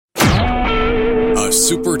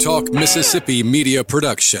SuperTalk Mississippi Media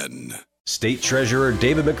production. State Treasurer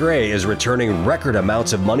David McRae is returning record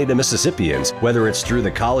amounts of money to Mississippians, whether it's through the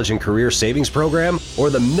College and Career Savings Program or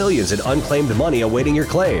the millions in unclaimed money awaiting your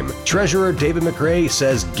claim. Treasurer David McRae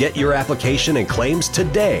says get your application and claims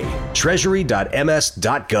today.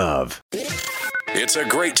 Treasury.ms.gov. It's a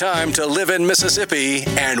great time to live in Mississippi,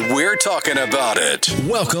 and we're talking about it.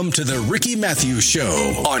 Welcome to the Ricky Mathews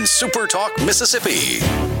Show on SuperTalk Mississippi.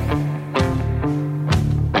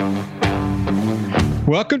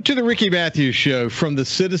 Welcome to the Ricky Mathews Show from the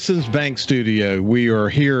Citizens Bank Studio. We are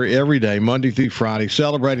here every day, Monday through Friday,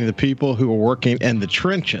 celebrating the people who are working in the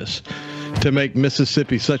trenches to make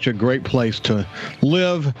Mississippi such a great place to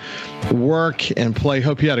live, work, and play.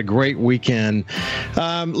 Hope you had a great weekend.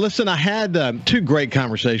 Listen, I had two great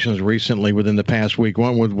conversations recently within the past week.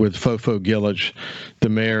 One with Fofo Gillich, the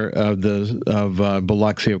mayor of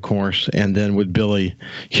Biloxi, of course, and then with Billy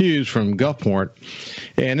Hughes from Gulfport.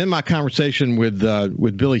 And in my conversation with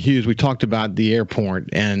Billy Hughes, we talked about the airport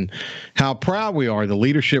and how proud we are, the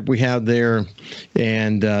leadership we have there,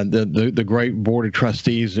 and the great board of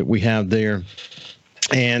trustees that we have there.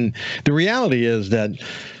 And the reality is that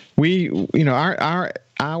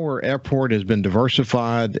our airport has been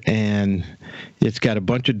diversified, and it's got a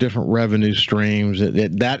bunch of different revenue streams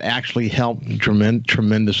that actually helped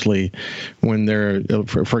tremendously when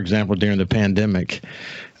for example, during the pandemic.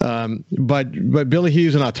 But Billy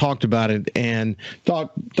Hughes and I talked about it and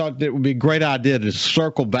thought that it would be a great idea to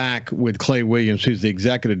circle back with Clay Williams, who's the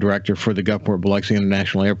executive director for the Gulfport Biloxi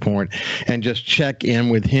International Airport, and just check in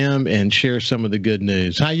with him and share some of the good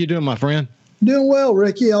news. How you doing, my friend? Doing well,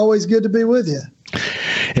 Ricky. Always good to be with you.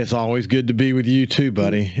 It's always good to be with you too,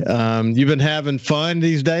 buddy. You've been having fun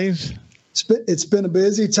these days? It's been a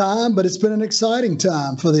busy time, but it's been an exciting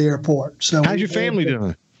time for the airport. So, how's your family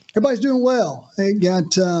doing? Everybody's doing well. They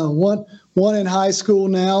got one in high school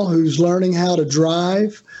now who's learning how to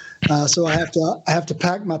drive. So I have to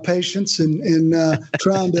pack my patience in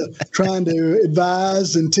trying to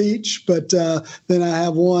advise and teach. But then I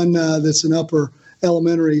have one that's an upper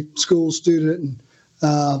elementary school student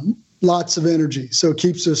and lots of energy. So it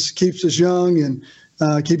keeps us young and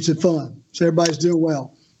keeps it fun. So everybody's doing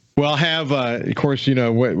well. Well, I have, of course,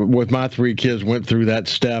 with my three kids, went through that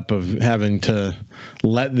step of having to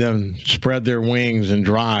let them spread their wings and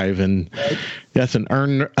drive. And that's an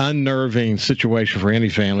unnerving situation for any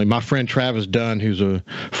family. My friend Travis Dunn, who's a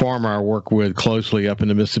farmer I work with closely up in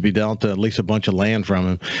the Mississippi Delta, at least a bunch of land from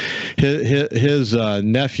him. His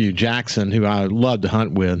nephew, Jackson, who I love to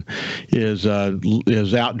hunt with, is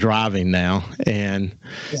out driving now. And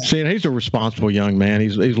he's a responsible young man.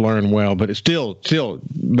 He's learned well, but it still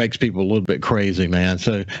makes people a little bit crazy, man.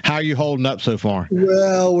 So how are you holding up so far?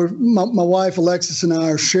 Well, my wife, Alexis, and I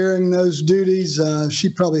are sharing those duties. She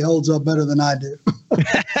probably holds up better than I do.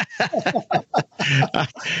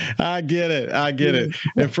 I get it.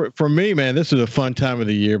 And for me, man, this is a fun time of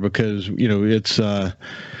the year because, it's, I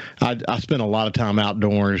spend a lot of time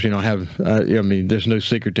outdoors, there's no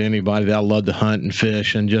secret to anybody that I love to hunt and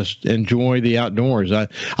fish and just enjoy the outdoors. I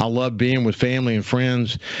love being with family and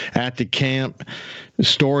friends at the camp,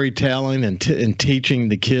 storytelling and teaching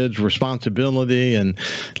the kids responsibility and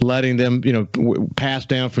letting them, pass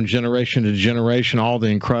down from generation to generation all the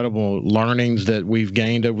incredible learnings that we've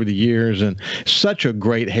gained over the years. And such a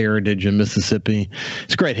great heritage in Mississippi.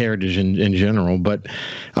 It's great heritage in general, but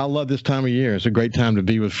I love this time of year. It's a great time to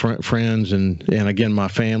be with friends and again, my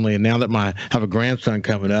family. And now that I have a grandson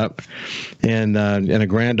coming up and a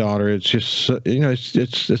granddaughter, it's just,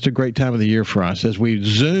 it's a great time of the year for us as we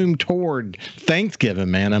zoom toward Thanksgiving,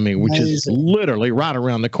 man. Which is literally right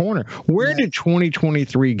around the corner. Where did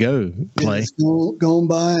 2023 go, Clay? It's going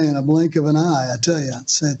by in a blink of an eye, I tell you.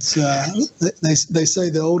 It's they say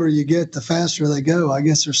the older you get, the faster they go. I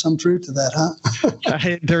guess there's some truth to that, huh?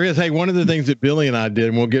 There is. Hey, one of the things that Billy and I did,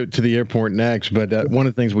 and we'll get to the airport next, but one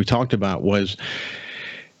of the things we talked about was,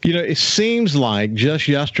 it seems like just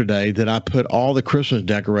yesterday that I put all the Christmas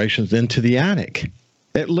decorations into the attic.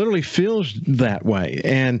 It literally feels that way.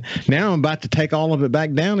 And now I'm about to take all of it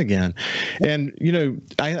back down again. And,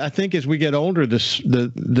 I think as we get older,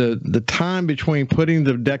 the time between putting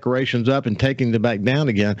the decorations up and taking them back down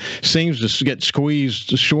again seems to get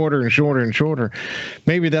squeezed shorter and shorter and shorter.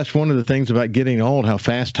 Maybe that's one of the things about getting old, how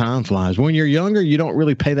fast time flies. When you're younger, you don't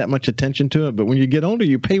really pay that much attention to it. But when you get older,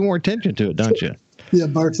 you pay more attention to it, don't you? Yeah,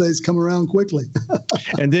 birthdays come around quickly.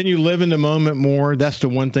 And then you live in the moment more. That's the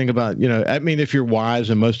one thing about, if you're wise,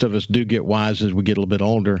 and most of us do get wise as we get a little bit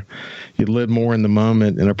older, you live more in the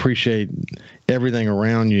moment and appreciate everything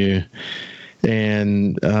around you.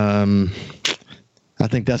 And I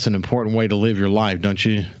think that's an important way to live your life, don't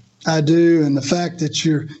you? I do, and the fact that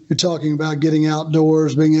you're talking about getting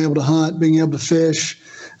outdoors, being able to hunt, being able to fish.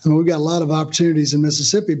 I mean, we've got a lot of opportunities in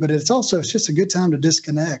Mississippi, but it's just a good time to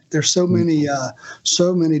disconnect. There's so many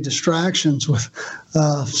distractions with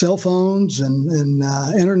cell phones and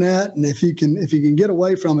internet, and if you can get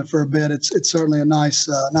away from it for a bit, it's certainly a nice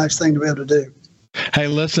thing to be able to do. Hey,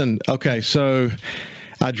 listen. Okay, so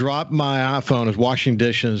I dropped my iPhone. I was washing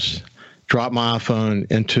dishes. Dropped my iPhone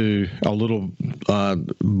into a little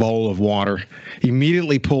bowl of water,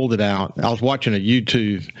 immediately pulled it out. I was watching a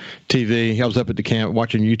YouTube TV. I was up at the camp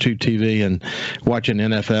watching YouTube TV and watching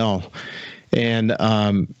NFL. And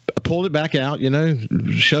I pulled it back out,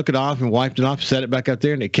 shook it off and wiped it off, set it back up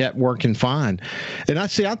there, and it kept working fine. And I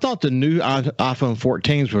thought the new iPhone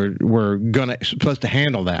 14s were supposed to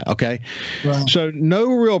handle that. Okay. Right. So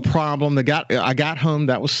no real problem. I got home.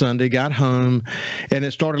 That was Sunday, got home, and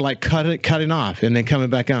it started like cutting off and then coming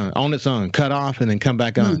back on its own, cut off and then come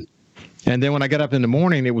back on. And then when I got up in the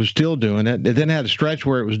morning, it was still doing it. It then had a stretch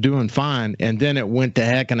where it was doing fine, and then it went to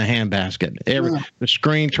heck in a handbasket. The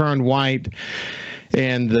screen turned white,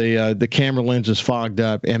 and the camera lenses fogged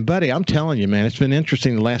up. And buddy, I'm telling you, man, it's been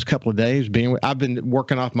interesting the last couple of days. I've been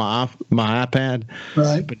working off my iPad,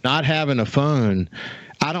 right? But not having a phone.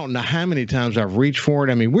 I don't know how many times I've reached for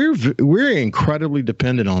it. I mean, we're incredibly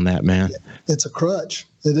dependent on that, man. It's a crutch.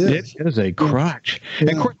 It is. It is a crutch. Yeah.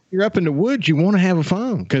 And of course, if you're up in the woods, you want to have a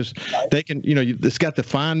phone because they can, it's got the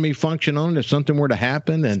Find Me function on it if something were to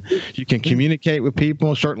happen, and you can communicate with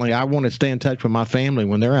people. Certainly, I want to stay in touch with my family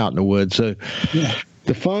when they're out in the woods. So,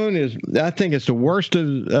 the phone is, I think it's the worst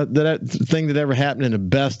thing that ever happened and the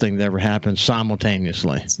best thing that ever happened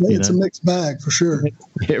simultaneously. It's a mixed bag for sure.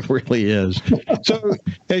 It really is. So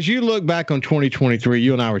as you look back on 2023,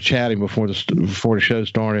 you and I were chatting before the show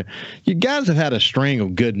started. You guys have had a string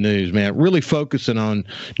of good news, man, really focusing on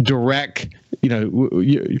direct.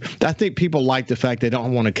 I think people like the fact they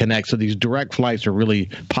don't want to connect. So these direct flights are really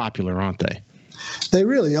popular, aren't they? They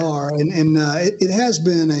really are, and it has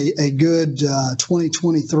been a good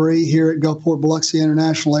 2023 here at Gulfport Biloxi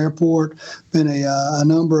International Airport. Been a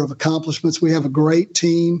number of accomplishments. We have a great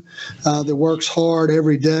team that works hard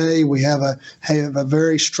every day. We have a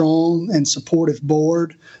very strong and supportive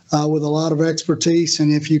board with a lot of expertise,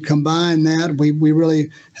 and if you combine that, we really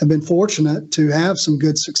have been fortunate to have some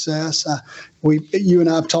good success. You and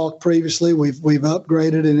I have talked previously. We've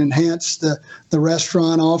upgraded and enhanced the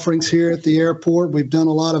restaurant offerings here at the airport. We've done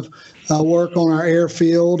a lot of work on our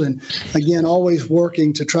airfield, and again, always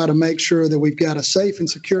working to try to make sure that we've got a safe and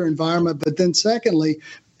secure environment. But then, secondly,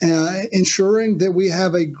 ensuring that we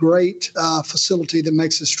have a great facility that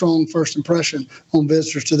makes a strong first impression on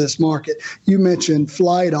visitors to this market. You mentioned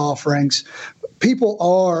flight offerings. People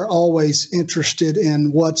are always interested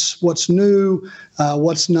in what's new,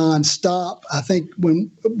 what's nonstop. I think when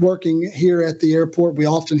working here at the airport, we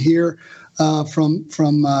often hear from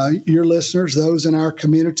your listeners, those in our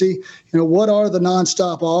community, what are the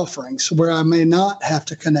nonstop offerings where I may not have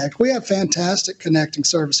to connect? We have fantastic connecting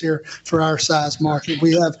service here for our size market.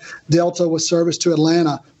 We have Delta with service to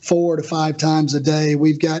Atlanta 4 to 5 times a day.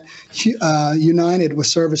 We've got United with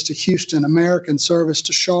service to Houston, American service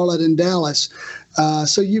to Charlotte and Dallas.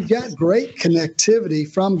 So you've got great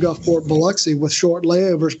connectivity from Gulfport Biloxi with short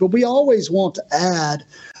layovers, but we always want to add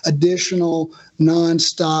additional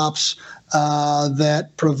nonstops that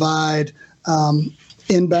provide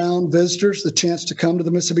inbound visitors the chance to come to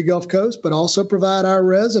the Mississippi Gulf Coast, but also provide our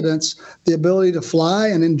residents the ability to fly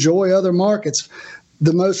and enjoy other markets.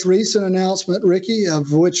 The most recent announcement, Ricky,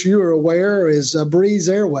 of which you are aware, is Breeze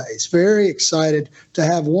Airways. Very excited to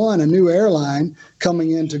have a new airline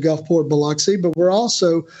coming into Gulfport Biloxi, but we're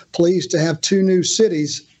also pleased to have 2 new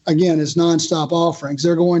cities, again, as nonstop offerings.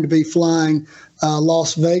 They're going to be flying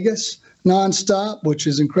Las Vegas nonstop, which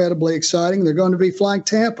is incredibly exciting. They're going to be flying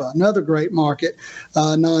Tampa, another great market,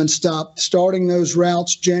 nonstop, starting those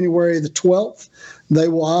routes January the 12th. They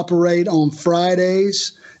will operate on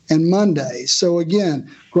Fridays and Mondays. So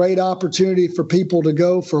again, great opportunity for people to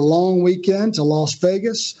go for a long weekend to Las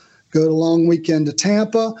Vegas, go to long weekend to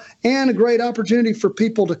Tampa, and a great opportunity for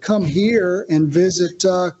people to come here and visit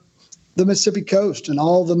the Mississippi coast and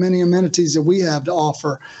all the many amenities that we have to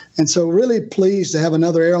offer. And so really pleased to have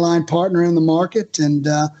another airline partner in the market, and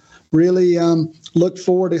really look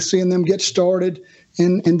forward to seeing them get started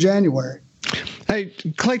in January. Hey,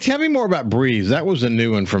 Clay, tell me more about Breeze. That was a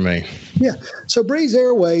new one for me. Yeah. So Breeze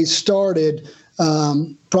Airways started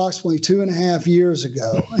approximately 2.5 years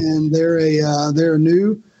ago, and they're a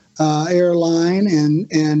new airline,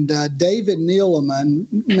 and David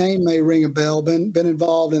Neeleman, name may ring a bell, been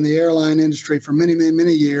involved in the airline industry for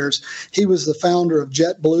many years. He was the founder of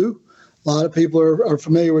JetBlue A lot of people are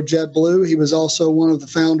familiar with JetBlue. He was also one of the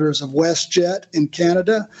founders of WestJet in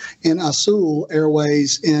Canada and Azul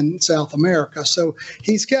Airways in South America. So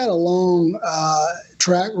he's got a long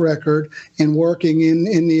track record in working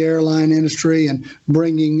in the airline industry and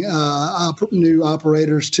bringing new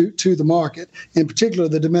operators to the market. In particular,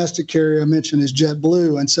 the domestic carrier I mentioned is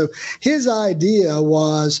JetBlue. And so his idea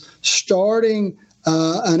was starting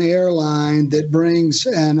an airline that brings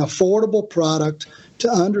an affordable product to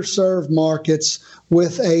underserved markets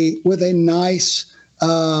with nice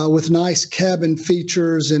cabin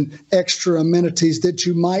features and extra amenities that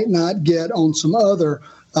you might not get on some other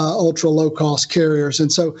ultra low cost carriers.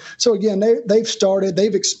 And so again,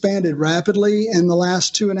 they've expanded rapidly in the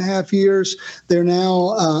last 2.5 years. They're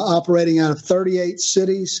now operating out of 38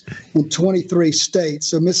 cities in 23 states.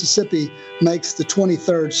 So Mississippi makes the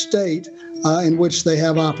 23rd state in which they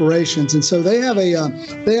have operations. And so they have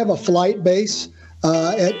a flight base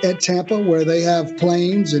at Tampa, where they have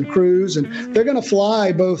planes and crews, and they're going to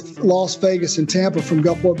fly both Las Vegas and Tampa from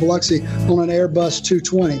Gulfport Biloxi on an Airbus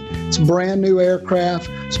 220. It's a brand new aircraft.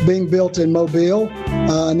 It's being built in Mobile,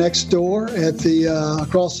 next door at the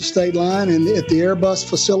across the state line and at the Airbus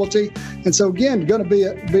facility. And so again, going to be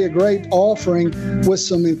a great offering with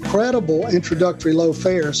some incredible introductory low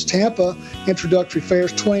fares. Tampa introductory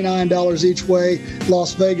fares $29 each way.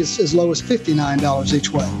 Las Vegas as low as $59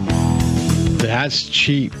 each way. That's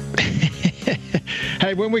cheap.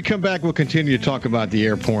 Hey, when we come back, we'll continue to talk about the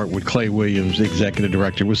airport with Clay Williams, the executive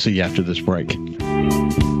director. We'll see you after this break.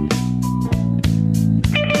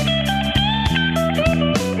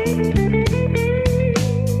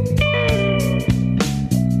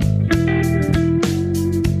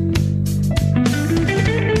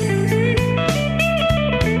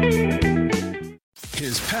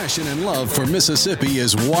 Passion and love for Mississippi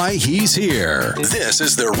is why he's here. This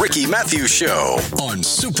is the Ricky Mathews Show on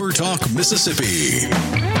SuperTalk Mississippi.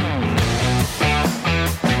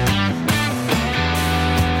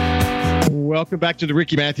 Welcome back to the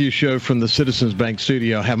Ricky Mathews Show from the Citizens Bank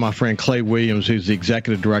studio. I have my friend Clay Williams, who's the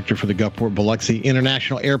executive director for the Gulfport Biloxi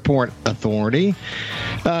International Airport Authority.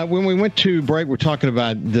 When we went to break, we're talking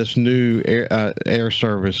about this new air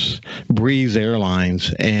service, Breeze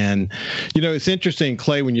Airlines. And, you know, it's interesting,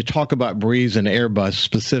 Clay, when you talk about Breeze and Airbus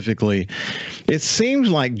specifically, it seems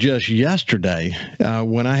like just yesterday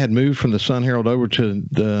when I had moved from the Sun Herald over to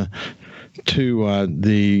the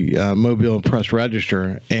Mobile Press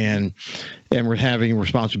Register, and we're having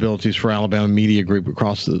responsibilities for Alabama Media Group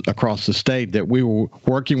across the state, that we were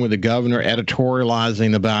working with the governor,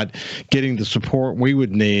 editorializing about getting the support we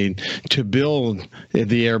would need to build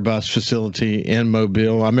the Airbus facility in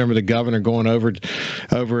Mobile. I remember the governor going over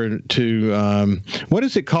to what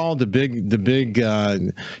is it called? The big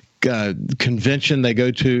convention they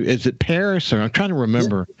go to. Is it Paris? Or I'm trying to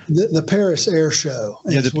remember. The Paris Air Show.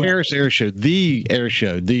 Yeah, the Paris Air Show,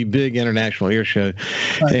 the big international air show.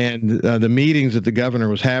 Right. And the meetings that the governor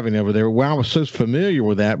was having over there, well, I was so familiar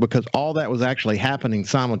with that because all that was actually happening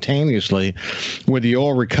simultaneously with the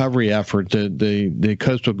oil recovery effort. The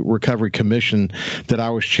Coastal Recovery Commission that I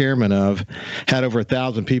was chairman of had over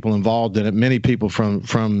 1,000 people involved in it, many people from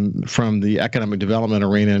the economic development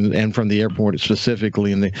arena and from the airport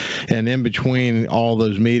specifically. And in between all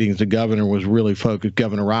those meetings, the governor was really focused.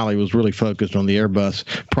 Governor Riley was really focused on the Airbus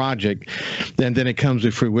project. And then it comes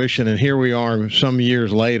to fruition. And here we are some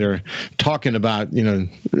years later talking about,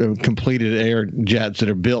 completed air jets that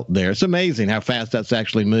are built there. It's amazing how fast that's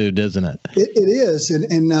actually moved, isn't it? It is. And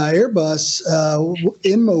Airbus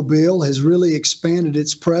in Mobile has really expanded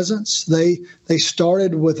its presence. They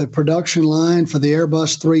started with a production line for the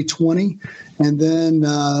Airbus 320. And then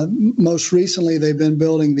most recently, they've been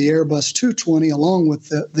building the Airbus 220 along with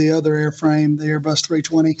the other airframe, the Airbus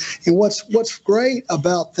 320. And what's great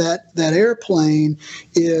about that airplane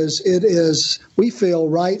is it is, we feel,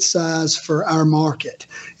 right size for our market.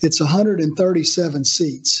 It's 137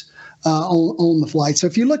 seats on the flight. So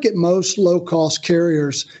if you look at most low-cost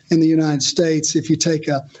carriers in the United States, if you take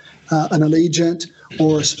an Allegiant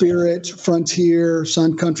or Spirit, Frontier,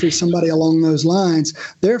 Sun Country, somebody along those lines,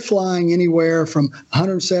 they're flying anywhere from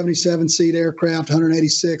 177-seat aircraft,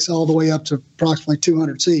 186, all the way up to approximately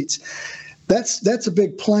 200 seats. That's a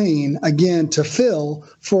big plane, again, to fill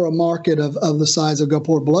for a market of the size of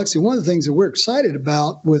Gulfport Biloxi. One of the things that we're excited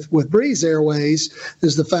about with Breeze Airways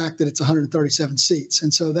is the fact that it's 137 seats.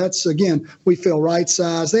 And so that's, again, we feel right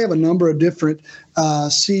size. They have a number of different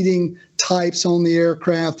seating types on the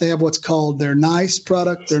aircraft. They have what's called their nice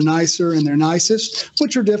product, their nicer, and their nicest,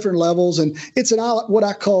 which are different levels. And it's what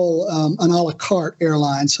I call an a la carte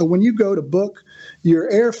airline. So when you go to book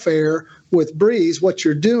your airfare with Breeze, what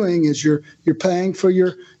you're doing is you're paying for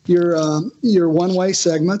your your one-way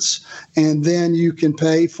segments, and then you can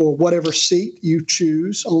pay for whatever seat you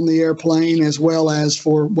choose on the airplane, as well as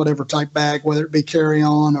for whatever type bag, whether it be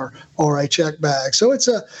carry-on or a check bag. So it's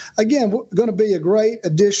again going to be a great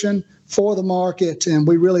addition for the market, and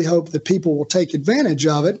we really hope that people will take advantage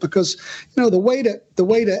of it, because the way to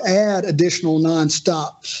add additional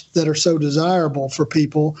non-stops that are so desirable for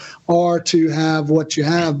people are to have what you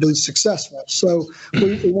have be successful. So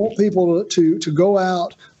we want people to go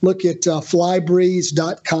out, look at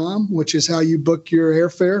flybreeze.com, which is how you book your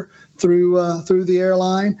airfare through the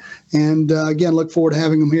airline, and again, look forward to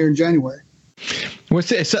having them here in January. Well,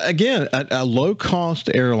 so again, a low-cost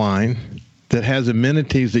airline that has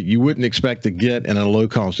amenities that you wouldn't expect to get in a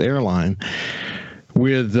low-cost airline,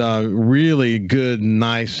 with really good,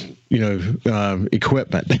 nice,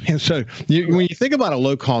 equipment. And so when you think about a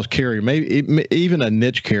low-cost carrier, maybe even a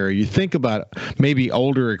niche carrier, you think about maybe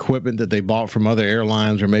older equipment that they bought from other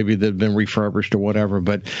airlines, or maybe they've been refurbished or whatever.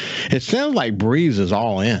 But it sounds like Breeze is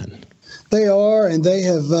all in. They are, and they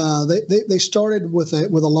have. They started with a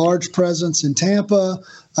large presence in Tampa,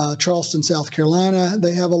 Charleston, South Carolina.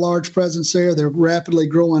 They have a large presence there. They're rapidly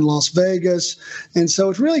growing Las Vegas, and so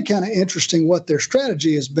it's really kind of interesting what their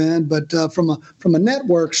strategy has been. But from a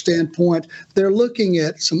network standpoint, they're looking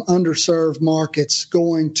at some underserved markets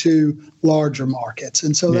going to larger markets,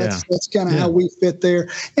 and so that's kind of how we fit there.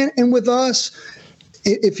 And with us,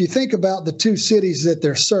 if you think about the two cities that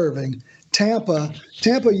they're serving. Tampa,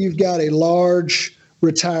 you've got a large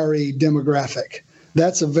retiree demographic.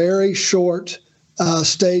 That's a very short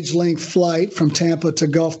stage length flight from Tampa to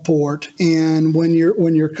Gulfport, and when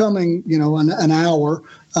you're coming, an hour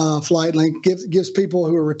flight length gives people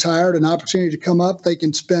who are retired an opportunity to come up. They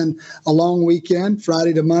can spend a long weekend,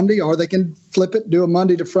 Friday to Monday, or they can flip it, do a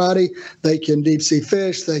Monday to Friday. They can deep sea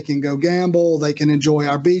fish, they can go gamble, they can enjoy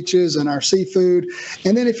our beaches and our seafood.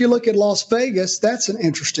 And then if you look at Las Vegas, that's an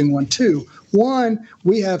interesting one too. One,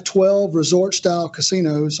 we have 12 resort-style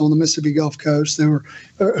casinos on the Mississippi Gulf Coast who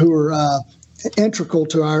are integral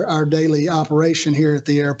to our daily operation here at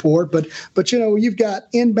the airport. But you've got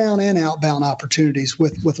inbound and outbound opportunities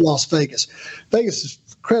with Las Vegas. Vegas is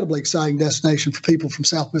an incredibly exciting destination for people from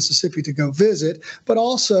South Mississippi to go visit, but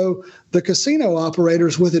also the casino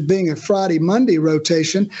operators, with it being a Friday-Monday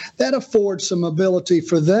rotation, that affords some ability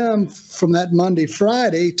for them from that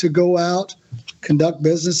Monday-Friday to go out, conduct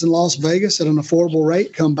business in Las Vegas at an affordable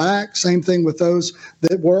rate, come back. Same thing with those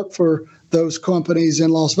that work for those companies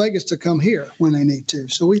in Las Vegas to come here when they need to.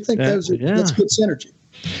 So we think that's good synergy.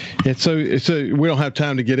 Yeah, so we don't have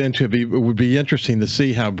time to get into it. It would be interesting to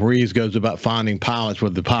see how Breeze goes about finding pilots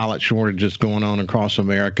with the pilot shortages going on across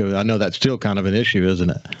America. I know that's still kind of an issue,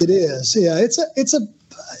 isn't it? It is. Yeah,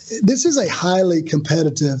 this is a highly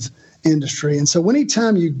competitive industry. And so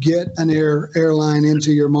anytime you get an airline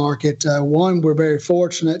into your market, one, we're very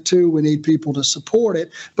fortunate. Two, we need people to support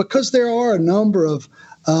it, because there are a number of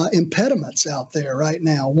impediments out there right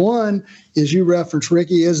now. One, as you referenced,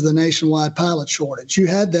 Ricky, is the nationwide pilot shortage. You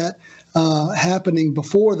had that happening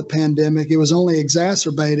before the pandemic. It was only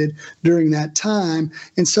exacerbated during that time.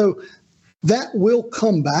 And so that will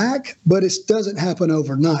come back, but it doesn't happen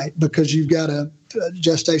overnight, because you've got a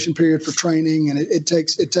gestation period for training, and it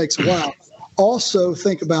takes a while. Also,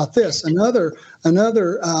 think about this. Another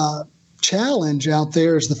challenge out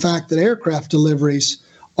there is the fact that aircraft deliveries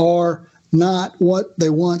are not what they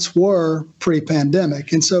once were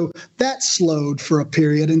pre-pandemic. And so that slowed for a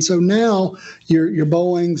period. And so now your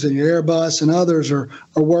Boeings and your Airbus and others are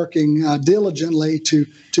working diligently to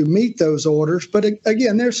meet those orders. But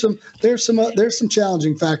again, there's some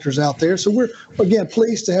challenging factors out there. So we're, again,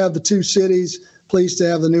 pleased to have the two cities, pleased to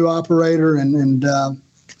have the new operator, and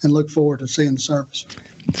look forward to seeing the service.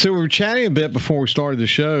 So we were chatting a bit before we started the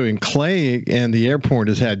show, and Clay and the airport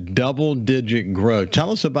has had double-digit growth.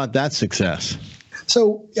 Tell us about that success.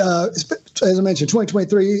 So, as I mentioned,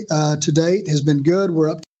 2023 to date has been good.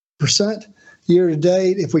 We're up 10% year to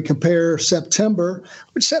date. If we compare September,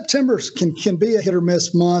 which September can be a hit or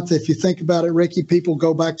miss month. If you think about it, Ricky, people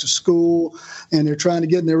go back to school and they're trying to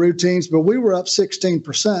get in their routines. But we were up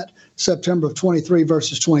 16% September of 23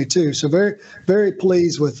 versus 22. So very, very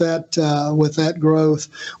pleased with that growth.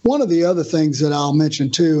 One of the other things that I'll mention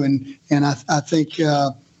too, and I think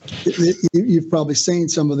you've probably seen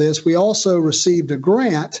some of this. We also received a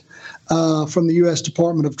grant from the U.S.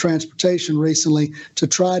 Department of Transportation recently to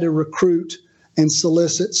try to recruit and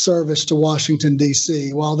solicit service to Washington,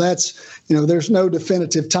 D.C. While that's, there's no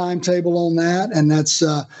definitive timetable on that, and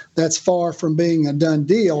that's far from being a done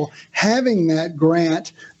deal, having that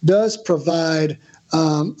grant does provide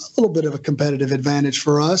a little bit of a competitive advantage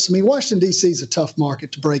for us. I mean, Washington, D.C. is a tough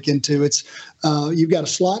market to break into. It's you've got a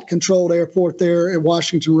slot-controlled airport there at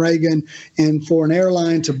Washington Reagan, and for an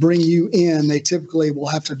airline to bring you in, they typically will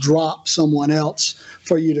have to drop someone else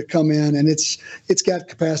for you to come in, and it's got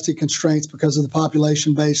capacity constraints because of the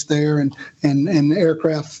population base there and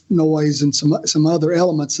aircraft noise and some other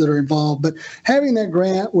elements that are involved. But having that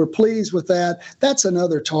grant, we're pleased with that. That's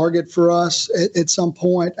another target for us at some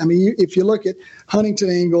point. I mean, if you look at Huntington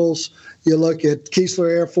Ingalls, you look at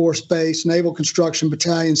Keesler Air Force Base, Naval Construction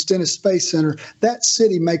Battalion, Stennis Space Center, that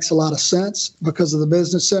city makes a lot of sense because of the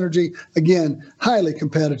business synergy. Again, highly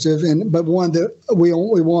competitive, but one that we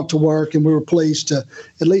want to work, and we were pleased to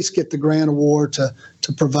at least get the grant award to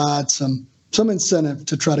provide some incentive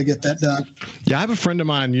to try to get that done. Yeah, I have a friend of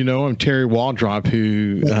mine, I'm Terry Waldrop,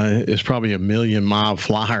 who is probably a 1,000,000-mile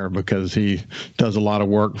flyer because he does a lot of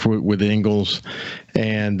work with Ingalls,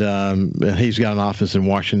 and he's got an office in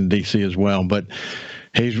Washington, D.C. as well. But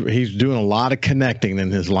he's doing a lot of connecting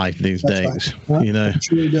in his life these days. Right.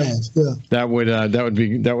 Sure he does. Yeah. That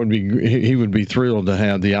would be he would be thrilled to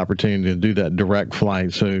have the opportunity to do that direct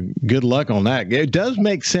flight. So good luck on that. It does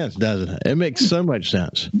make sense, doesn't it? It makes so much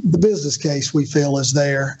sense. The business case we feel is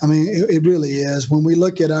there. I mean, it really is. When we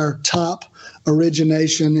look at our top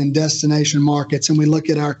origination and destination markets, and we look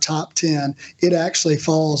at our top 10, it actually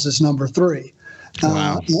falls as number 3.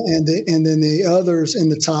 Wow. And then the others in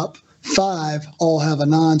the top 5 all have a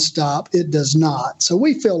nonstop. It does not. So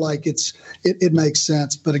we feel like it makes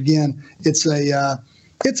sense. But again, it's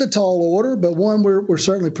a tall order, but one we're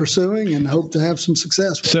certainly pursuing and hope to have some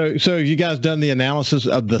success with. So you guys done the analysis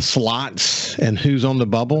of the slots and who's on the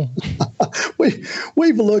bubble?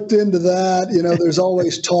 We've looked into that. There's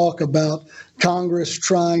always talk about Congress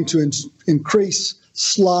trying to increase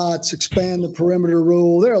slots, expand the perimeter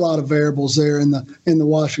rule. There are a lot of variables there in the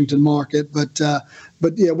Washington market, but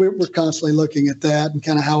yeah, we're constantly looking at that and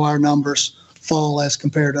kind of how our numbers fall as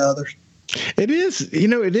compared to others. It is,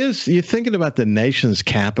 you're thinking about the nation's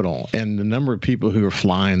capital and the number of people who are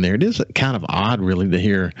flying there. It is kind of odd, really, to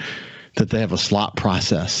hear that they have a slot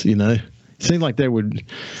process. It seems like they would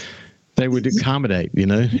accommodate,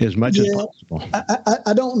 as much as possible.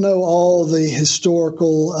 I don't know all the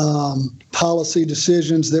historical policy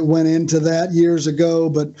decisions that went into that years ago,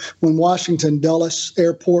 but when Washington Dulles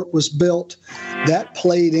Airport was built, that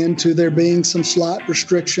played into there being some slot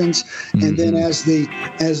restrictions. Mm-hmm. And then as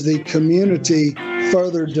the community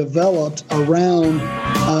further developed around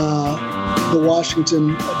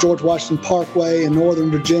the George Washington Parkway and Northern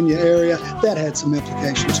Virginia area, that had some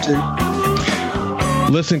implications too.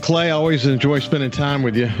 Listen, Clay, I always enjoy spending time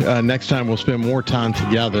with you. Next time we'll spend more time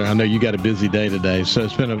together. I know you got a busy day today, so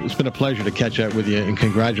it's been a pleasure to catch up with you, and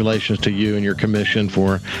congratulations to you and your commission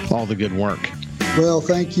for all the good work. Well,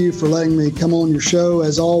 thank you for letting me come on your show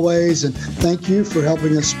as always, and thank you for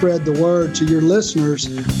helping us spread the word to your listeners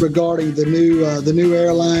regarding the new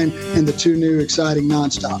airline and the 2 new exciting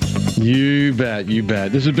nonstops. You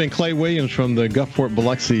bet. This has been Clay Williams from the Gulfport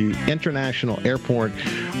Biloxi International Airport.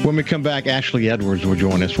 When we come back, Ashley Edwards will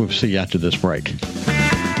join us. We'll see you after this break.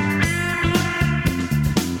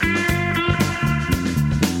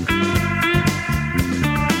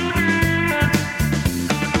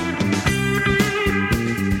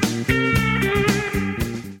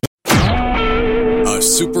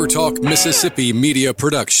 SuperTalk Mississippi Media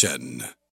Production.